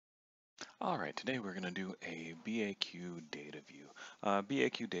All right, today we're going to do a BAQ DataView.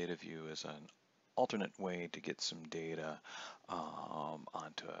 BAQ DataView is an alternate way to get some data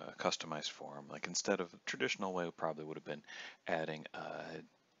onto a customized form. Like instead of a traditional way, probably would have been adding a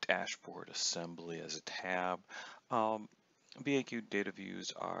dashboard assembly as a tab. BAQ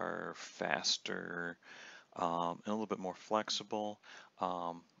DataViews are faster and a little bit more flexible.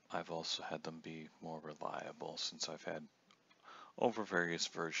 I've also had them be more reliable since I've had over various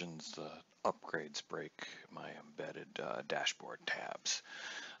versions, the upgrades break my embedded dashboard tabs.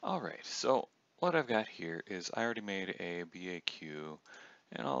 All right, so what I've got here is I already made a BAQ,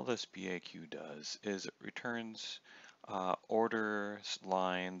 and all this BAQ does is it returns orders,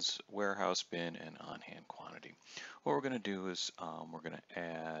 lines, warehouse bin, and on-hand quantity. What we're going to do is we're going to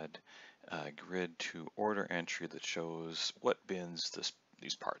add a grid to order entry that shows what bins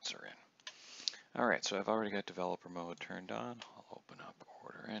these parts are in. All right, so I've already got developer mode turned on. I'll open up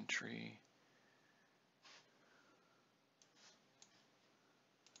order entry.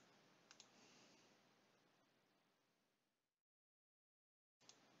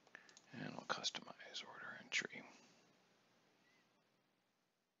 And we'll customize order entry.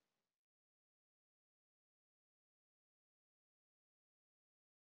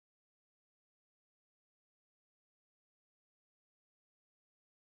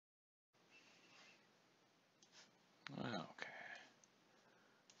 Okay.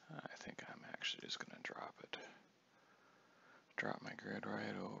 I think I'm actually just going to drop it. Drop my grid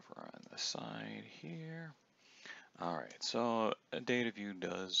right over on the side here. All right, so a DataView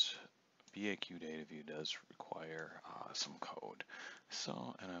does, BAQ DataView does require some code.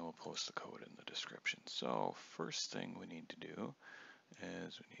 So, and I will post the code in the description. So first thing we need to do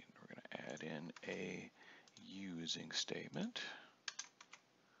is we're going to add in a using statement.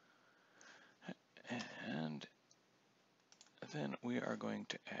 And then we are going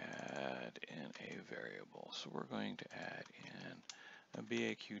to add in a variable. So we're going to add in a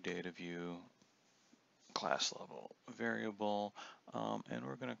BAQ DataView class level variable, and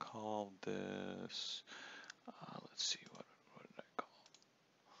we're going to call this, let's see, what did I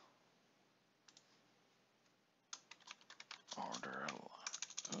call? Order,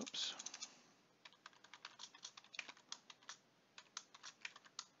 oops.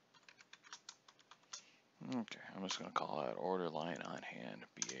 Okay, I'm just going to call that order line on hand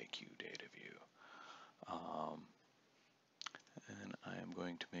BAQ DataView. And I am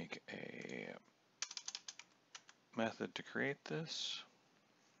going to make a method to create this.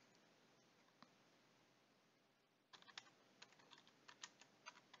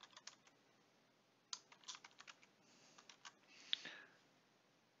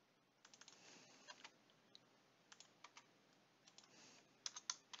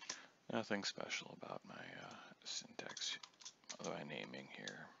 Nothing special about my syntax, my naming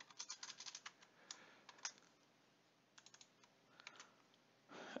here.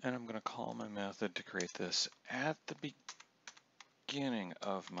 And I'm going to call my method to create this at the beginning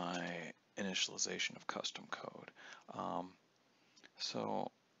of my initialization of custom code.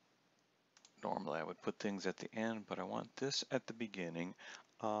 So normally I would put things at the end, but I want this at the beginning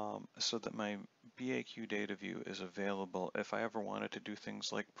so that my BAQ DataView is available if I ever wanted to do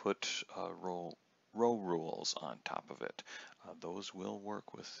things like put row rules on top of it. Those will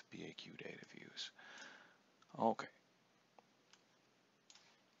work with BAQ DataViews. Okay.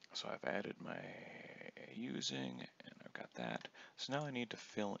 So I've added my using, and I've got that. So now I need to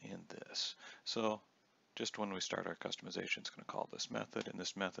fill in this. So just when we start our customization, it's going to call this method, and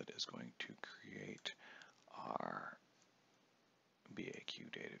this method is going to create our BAQ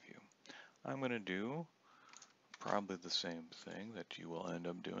DataView. I'm going to do probably the same thing that you will end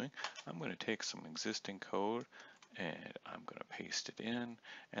up doing. I'm going to take some existing code, and I'm going to paste it in,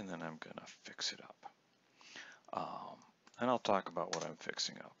 and then I'm going to fix it up. And I'll talk about what I'm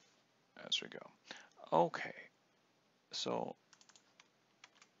fixing up as we go. Okay, so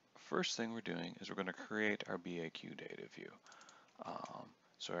first thing we're doing is we're going to create our BAQ DataView.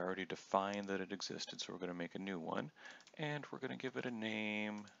 So I already defined that it existed, so we're going to make a new one, and we're going to give it a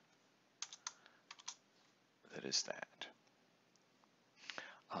name that is that.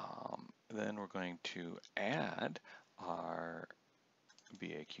 Then we're going to add our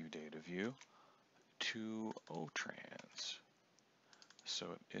BAQ DataView to OTrans. So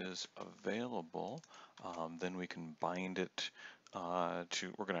it is available. Then we can bind it we're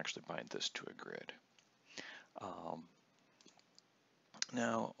going to actually bind this to a grid.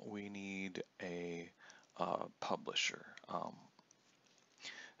 Now we need a publisher.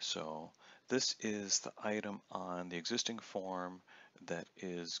 So this is the item on the existing form that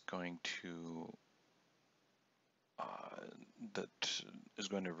is going to that is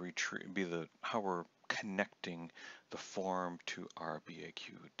going to be the how we're connecting the form to our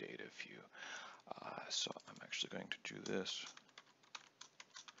BAQ data view. So I'm actually going to do this.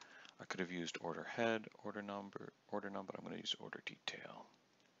 I could have used order head, order number, but I'm going to use order detail.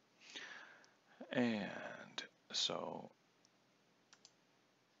 And so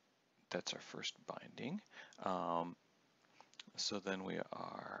that's our first binding. So then we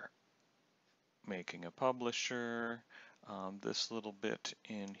are making a publisher. This little bit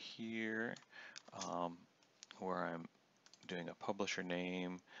in here where I'm doing a publisher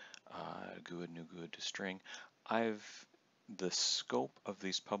name, good, new good string. The scope of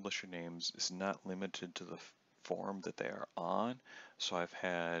these publisher names is not limited to the form that they are on, so I've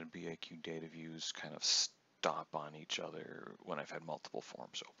had BAQ Dataviews kind of stop on each other when I've had multiple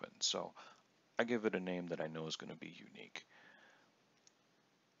forms open. So I give it a name that I know is going to be unique.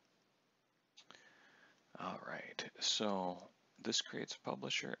 All right, so this creates a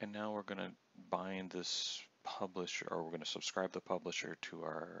publisher, and now we're going to bind this publisher, or we're going to subscribe the publisher to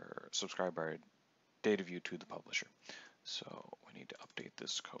subscribe our data view to the publisher. So we need to update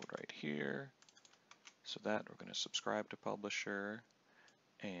this code right here. So that we're going to subscribe to publisher,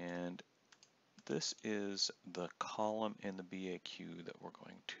 and this is the column in the BAQ that we're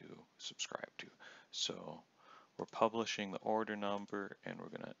going to subscribe to. So we're publishing the order number, and we're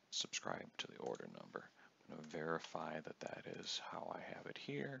going to subscribe to the order number. I'm going to verify that that is how I have it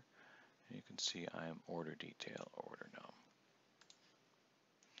here. And you can see I am order detail, order num.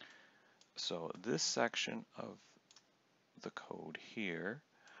 So this section of the code here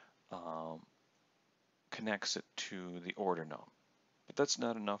connects it to the order num. But that's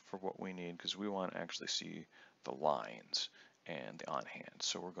not enough for what we need, because we want to actually see the lines and the on hand.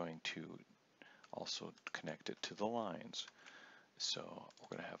 So we're going to also connect it to the lines. So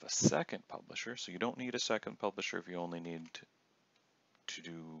we're going to have a second publisher. So you don't need a second publisher if you only need to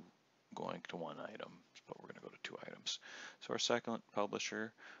do going to one item, but we're going to go to two items. So our second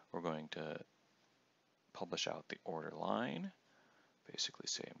publisher, we're going to publish out the order line, basically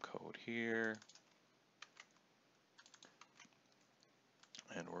same code here.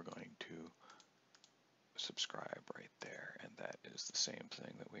 And we're going to subscribe right there, and that is the same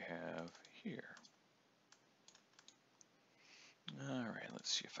thing that we have here. All right,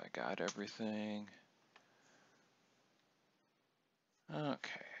 let's see if I got everything.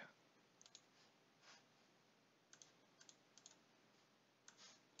 Okay.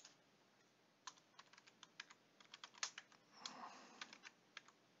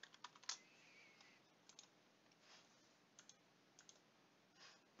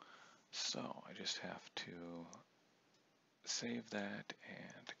 So I just have to save that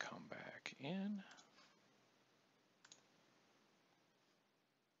and come back in.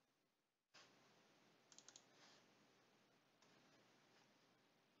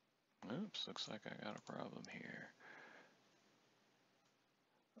 Oops, looks like I got a problem here.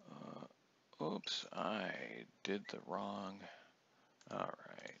 Oops, I did the wrong. All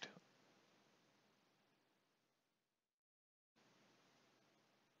right.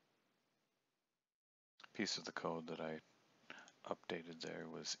 Piece of the code that I updated there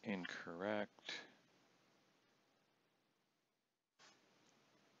was incorrect.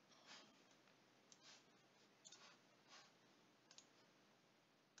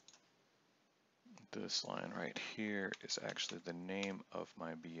 This line right here is actually the name of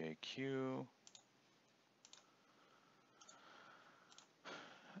my BAQ.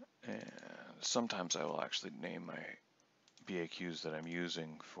 And sometimes I will actually name my BAQs that I'm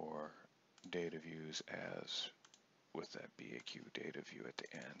using for data views as with that BAQ data view at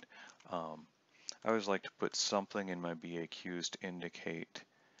the end. I always like to put something in my BAQs to indicate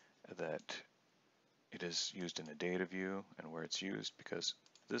that it is used in a data view and where it's used, because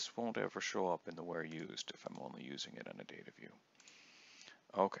this won't ever show up in the where used if I'm only using it on a data view.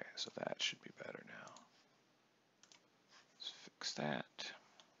 Okay, so that should be better now. Let's fix that.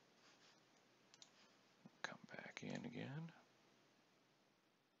 Come back in again.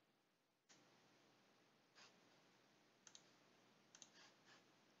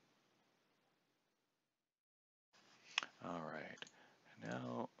 All right,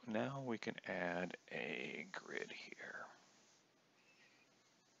 now we can add a grid here.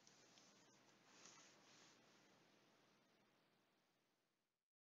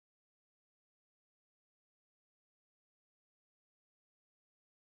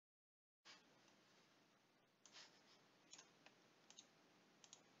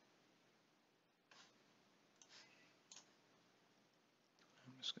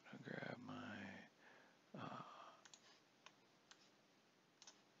 I'm just going to grab my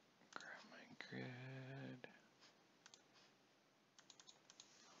grid.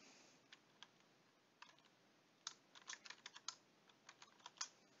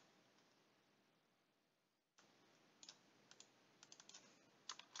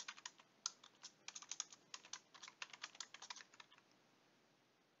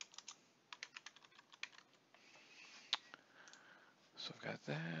 So I've got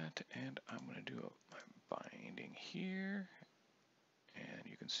that, and I'm going to do my binding here, and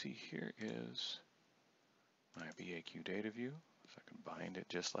you can see here is my BAQ DataView. So I can bind it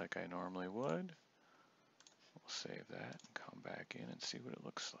just like I normally would. We'll save that and come back in and see what it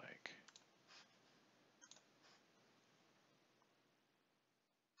looks like.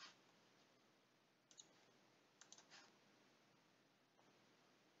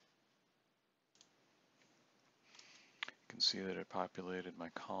 You can see that it populated my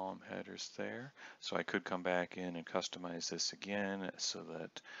column headers there. So I could come back in and customize this again so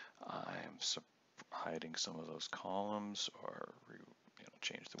that I'm hiding some of those columns or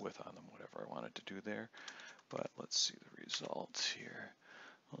change the width on them, whatever I wanted to do there. But let's see the results here.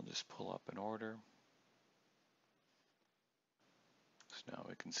 I'll just pull up an order. So now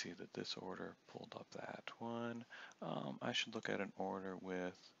we can see that this order pulled up that one. I should look at an order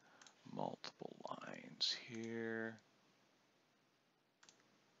with multiple lines here.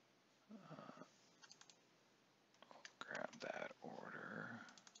 Grab that order.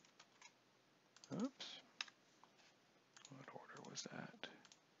 Oops. What order was that?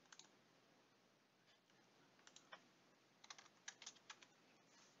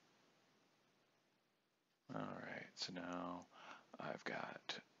 Alright, so now I've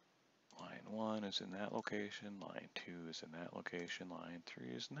got line 1 is in that location, line 2 is in that location, line 3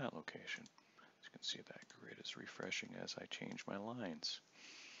 is in that location. As you can see, that grid is refreshing as I change my lines.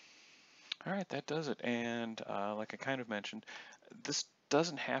 Alright, that does it. And like I kind of mentioned, this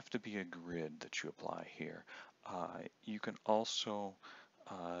doesn't have to be a grid that you apply here. You can also,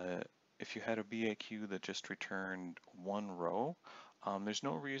 if you had a BAQ that just returned one row, there's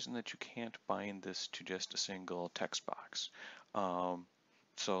no reason that you can't bind this to just a single text box.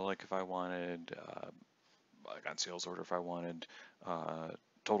 So like if I wanted, like on sales order, if I wanted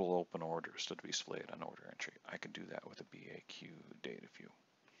total open orders to be displayed on order entry, I can do that with a BAQ data view.